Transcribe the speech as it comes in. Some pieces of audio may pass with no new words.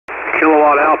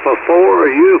Kilowatt Alpha 4,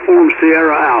 Uniform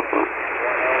Sierra Alpha.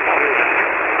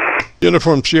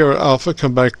 Uniform Sierra Alpha,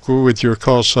 come back with your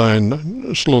call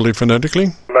sign slowly phonetically.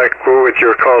 Back with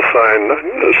your call sign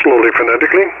slowly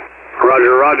phonetically.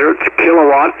 Roger, roger. It's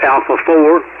Kilowatt Alpha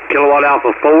 4, Kilowatt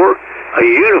Alpha 4, a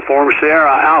Uniform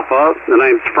Sierra Alpha. The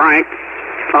name's Frank.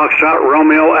 Foxtrot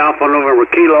Romeo Alpha November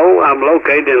Kilo. I'm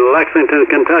located in Lexington,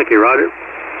 Kentucky, Roger.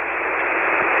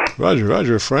 Roger,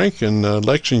 roger, Frank, in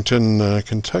Lexington,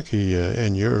 Kentucky,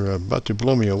 and you're about to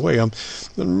blow me away. I'm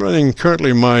running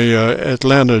currently my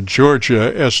Atlanta,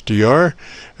 Georgia SDR,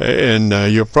 and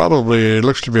you're probably, it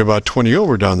looks to be about 20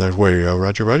 over down that way,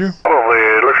 Roger, roger. Probably,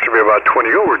 it looks to be about 20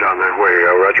 over down that way,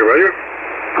 Roger, roger.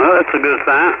 Well, that's a good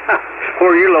sign.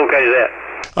 Where are you located at?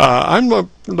 I'm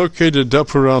located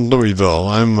up around Louisville.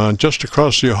 I'm just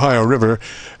across the Ohio River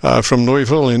from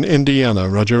Louisville in Indiana.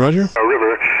 Roger, roger.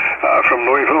 From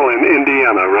Louisville in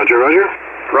Indiana. Roger, roger.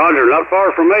 Roger, not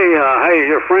far from me. Hey,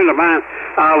 you're a friend of mine.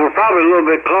 We're probably a little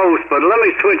bit close, but let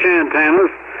me switch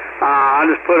antennas. I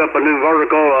just put up a new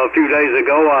vertical a few days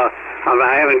ago. I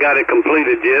haven't got it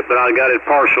completed yet, but I got it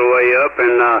partial way up,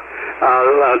 and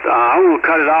I'm going to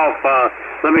cut it off.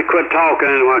 Let me quit talking,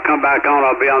 and when I come back on,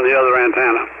 I'll be on the other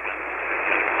antenna.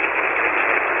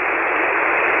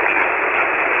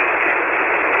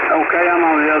 Okay, I'm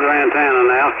on the other antenna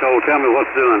now, so tell me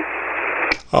what's doing.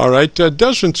 All right,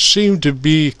 doesn't seem to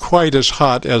be quite as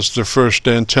hot as the first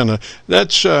antenna.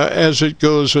 That's as it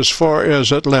goes as far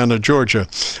as Atlanta, Georgia.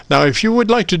 Now, if you would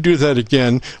like to do that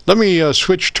again, let me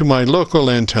switch to my local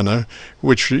antenna,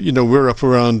 which, you know, we're up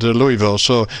around Louisville.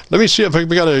 So let me see if I've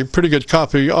got a pretty good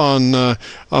copy on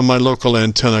my local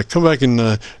antenna. Come back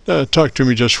and talk to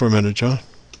me just for a minute, John.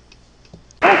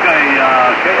 Okay,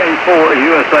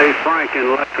 KA4USA, Frank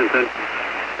in Lexington.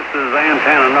 This is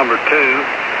antenna number 2.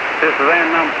 This is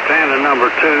antenna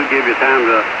number 2. Give you time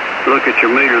to look at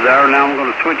your meter there. Now I'm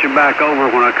going to switch it back over.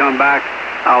 When I come back,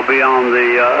 I'll be on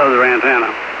the other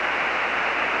antenna.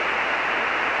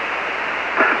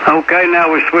 Okay,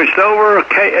 now we switched over.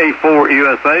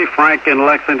 KA4USA, Frank in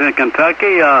Lexington,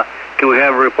 Kentucky. Can we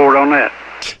have a report on that?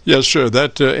 Yes, sir.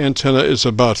 That antenna is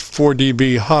about 4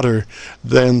 dB hotter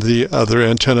than the other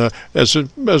antenna as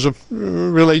it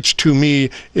relates to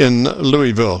me in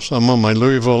Louisville. So I'm on my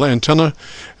Louisville antenna,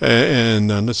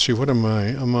 and let's see, what am I?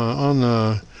 I'm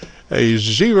on a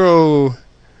zero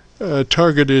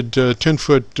targeted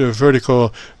 10-foot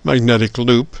vertical magnetic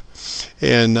loop.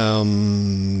 And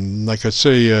like I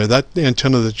say, that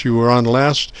antenna that you were on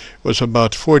last was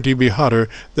about 4 dB hotter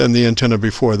than the antenna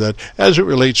before that, as it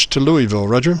relates to Louisville.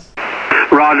 Roger?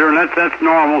 Roger, and that's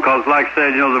normal because, like I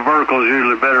said, you know, the vertical is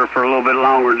usually better for a little bit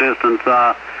longer distance.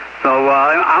 I'm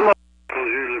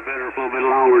usually better for a little bit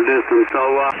longer distance. I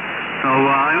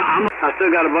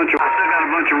still got a bunch of,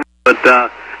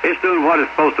 but it's doing what it's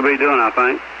supposed to be doing, I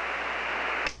think.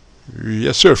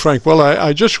 Yes, sir, Frank. Well,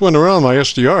 I just went around my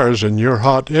SDRs, and you're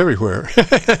hot everywhere.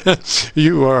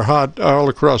 You are hot all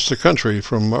across the country,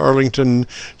 from Arlington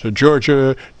to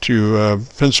Georgia to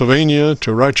Pennsylvania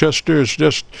to Rochester. It's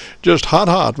just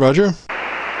hot, Roger.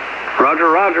 Roger,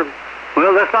 roger.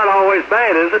 Well, that's not always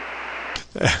bad, is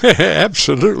it?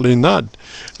 Absolutely not,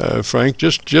 Frank.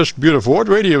 Just beautiful. What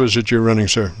radio is it you're running,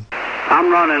 sir?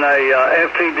 I'm running a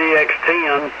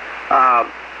FTDX-10.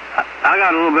 I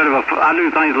got a little bit of I do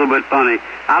things a little bit funny.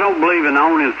 I don't believe in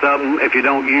owning something if you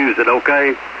don't use it,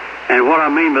 okay? And what I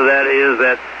mean by that is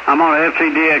that I'm on an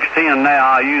FTDX-10 now.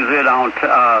 I use it on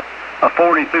a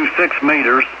 40 through 6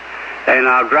 meters, and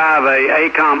I drive a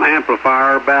ACOM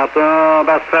amplifier about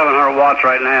 700 watts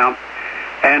right now.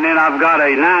 And then I've got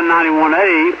a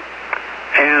 991A,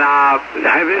 and I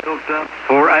have it hooked up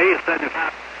for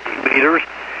 75 meters,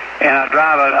 and I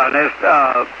drive an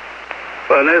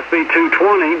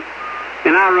SB220,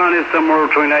 and I run it somewhere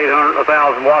between 800 and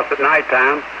 1,000 watts at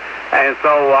nighttime. And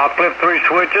so I flip 3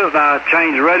 switches, and I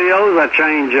change radios, I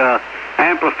change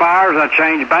amplifiers, I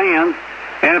change bands,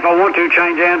 and if I want to,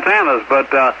 change antennas. But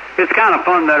it's kind of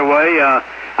fun that way.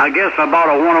 I guess I bought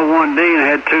a 101D and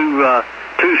had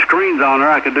two screens on there.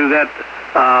 I could do that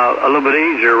a little bit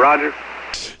easier, Roger.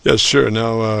 Yes, sir.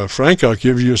 Now, Frank, I'll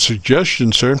give you a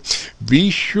suggestion, sir.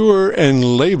 Be sure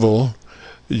and label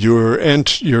your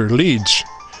leads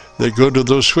that go to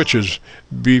those switches.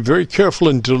 Be very careful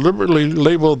and deliberately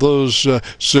label those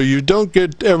so you don't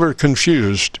get ever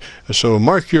confused. So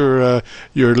mark your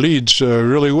leads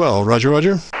really well. Roger,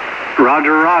 Roger?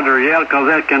 Roger, Roger, yeah, because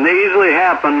that can easily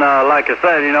happen, like I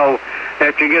said, you know,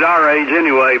 after you get our age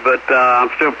anyway, but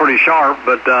I'm still pretty sharp,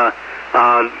 but a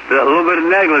little bit of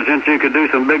negligence, you could do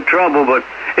some big trouble, but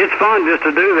it's fun just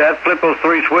to do that, flip those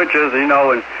 3 switches, you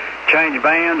know, and change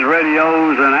bands,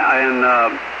 radios, and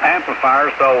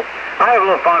amplifiers. So I have a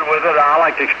little fun with it. I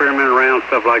like to experiment around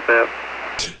stuff like that.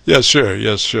 Yes, sir.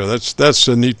 Yes, sir. That's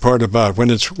the neat part about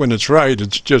it. When it's right,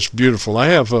 it's just beautiful. I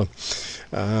have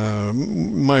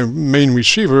my main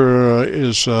receiver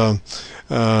is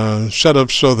set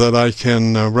up so that I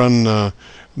can run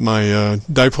my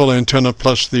dipole antenna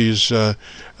plus these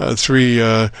three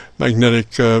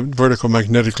vertical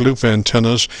magnetic loop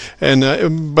antennas,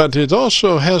 and but it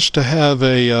also has to have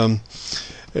a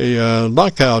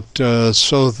lockout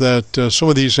so that some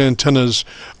of these antennas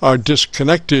are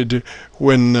disconnected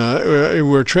when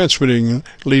we're transmitting.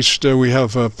 At least we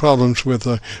have problems with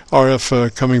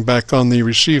RF coming back on the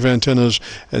receive antennas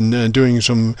and doing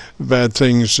some bad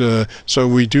things. So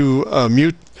we do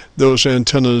mute those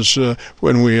antennas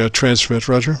when we transmit.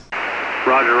 Roger?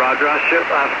 Roger, Roger.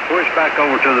 I switched back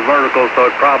over to the vertical, so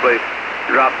it probably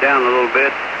dropped down a little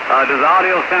bit. Does the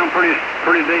audio sound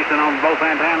pretty decent on both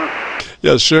antennas?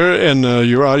 Yes, sir, and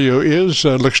your audio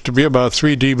looks to be about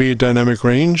 3 dB dynamic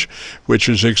range, which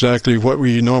is exactly what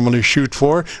we normally shoot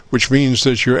for, which means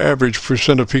that your average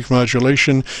percent of peak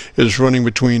modulation is running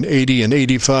between 80 and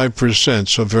 85%,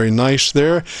 so very nice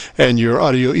there, and your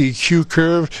audio EQ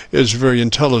curve is very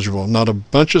intelligible. Not a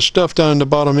bunch of stuff down the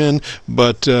bottom end,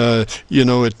 but, you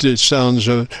know, it sounds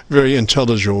very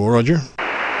intelligible. Roger?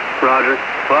 Roger.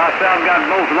 Well, I've got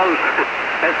both of those.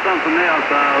 That's something else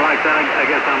like that. I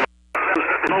guess I'm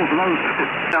both of those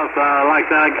else like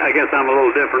that. I guess I'm a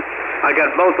little different. I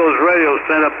got both those radios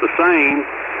set up the same,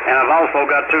 and I've also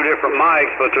got two different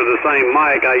mics, but they're the same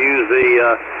mic. I use the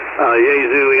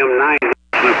Yaesu M90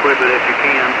 equipment, if you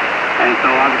can, and so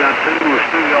I've got two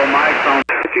studio mics on,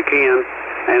 if you can,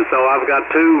 and so I've got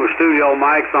two studio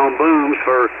mics on booms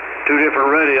for two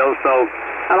different radios. So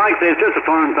I like this. It's just a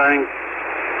fun thing.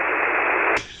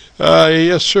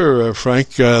 Yes, sir, Frank.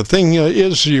 Thing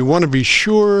is, you want to be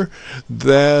sure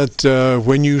that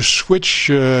when you switch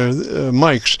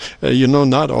mics, you know,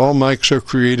 not all mics are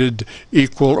created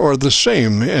equal or the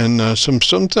same, and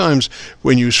sometimes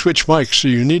when you switch mics,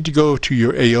 you need to go to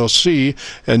your ALC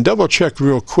and double check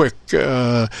real quick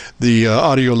the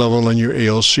audio level on your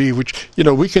ALC, which, you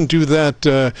know, we can do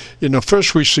that. You know,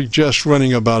 first we suggest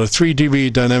running about a 3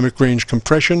 dB dynamic range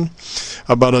compression,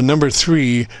 about a number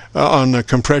 3 on the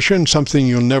compression, something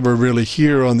you'll never really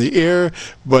hear on the air,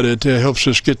 but it helps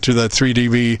us get to that 3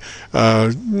 dB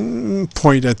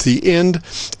point at the end.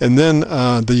 And then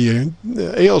the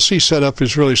ALC setup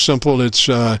is really simple. It's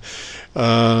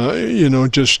you know,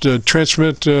 just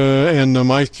transmit and the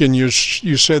mic, and you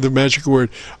say the magic word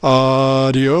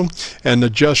audio, and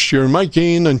adjust your mic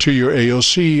gain until your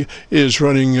ALC is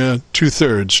running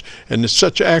 2/3. And it's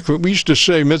such accurate. We used to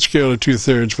say mid-scale to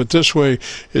 2/3, but this way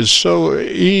is so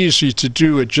easy to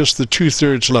do at just the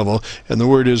 2/3 level. And the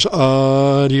word is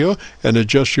audio, and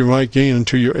adjust your mic gain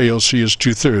until your ALC is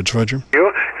 2/3. Roger?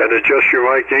 And adjust your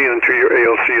mic gain until your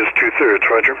ALC is 2/3.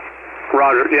 Roger?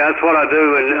 Roger. Yeah, that's what I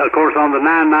do. And of course, on the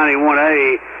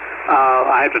 991A,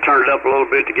 I have to turn it up a little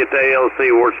bit to get the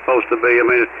ALC where it's supposed to be. I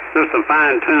mean, there's some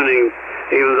fine tuning,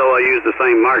 even though I use the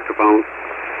same microphone.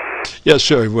 Yes,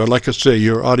 sir. Well, like I say,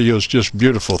 your audio is just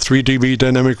beautiful. 3 dB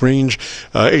dynamic range,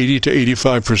 80 to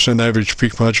 85% average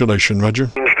peak modulation.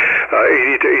 Roger? 80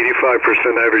 to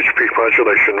 85% average peak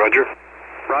modulation. Roger?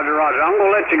 Roger, Roger. I'm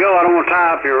going to let you go. I don't want to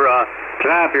tie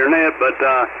up your net, but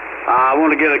I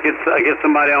want to get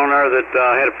somebody on there that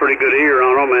had a pretty good ear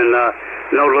on them and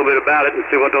know a little bit about it and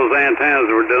see what those antennas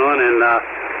were doing. And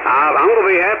I'm going to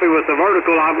be happy with the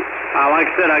vertical. Like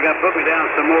I said, I got to put me down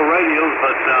some more radios,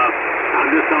 but I'm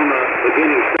just on the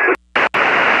beginning stage.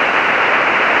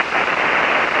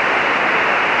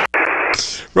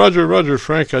 Roger,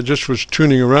 Frank. I just was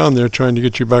tuning around there trying to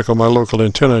get you back on my local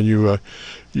antenna, and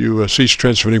you ceased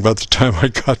transmitting about the time I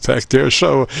got back there.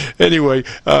 So anyway,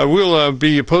 we'll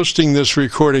be posting this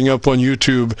recording up on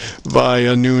YouTube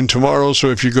by noon tomorrow. So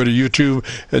if you go to YouTube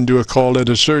and do a call at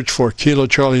a search for Kilo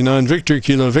Charlie 9 Victor,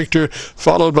 Kilo Victor,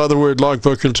 followed by the word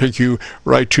logbook, it'll take you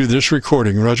right to this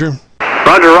recording. Roger?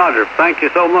 Roger. Thank you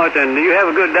so much. And you have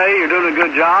a good day. You're doing a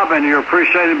good job, and you're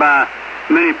appreciated by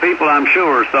many people, I'm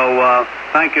sure. So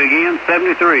thank you again.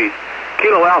 73.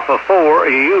 Kilo Alpha 4,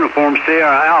 a uniform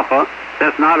Sierra Alpha.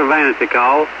 That's not a vanity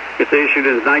call. It's issued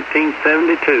in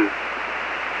 1972.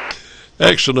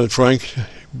 Excellent, Frank.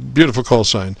 Beautiful call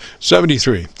sign.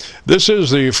 73. This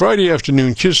is the Friday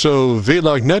afternoon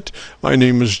QSO-VLOG net. My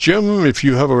name is Jim. If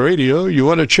you have a radio you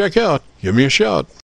want to check out, give me a shout.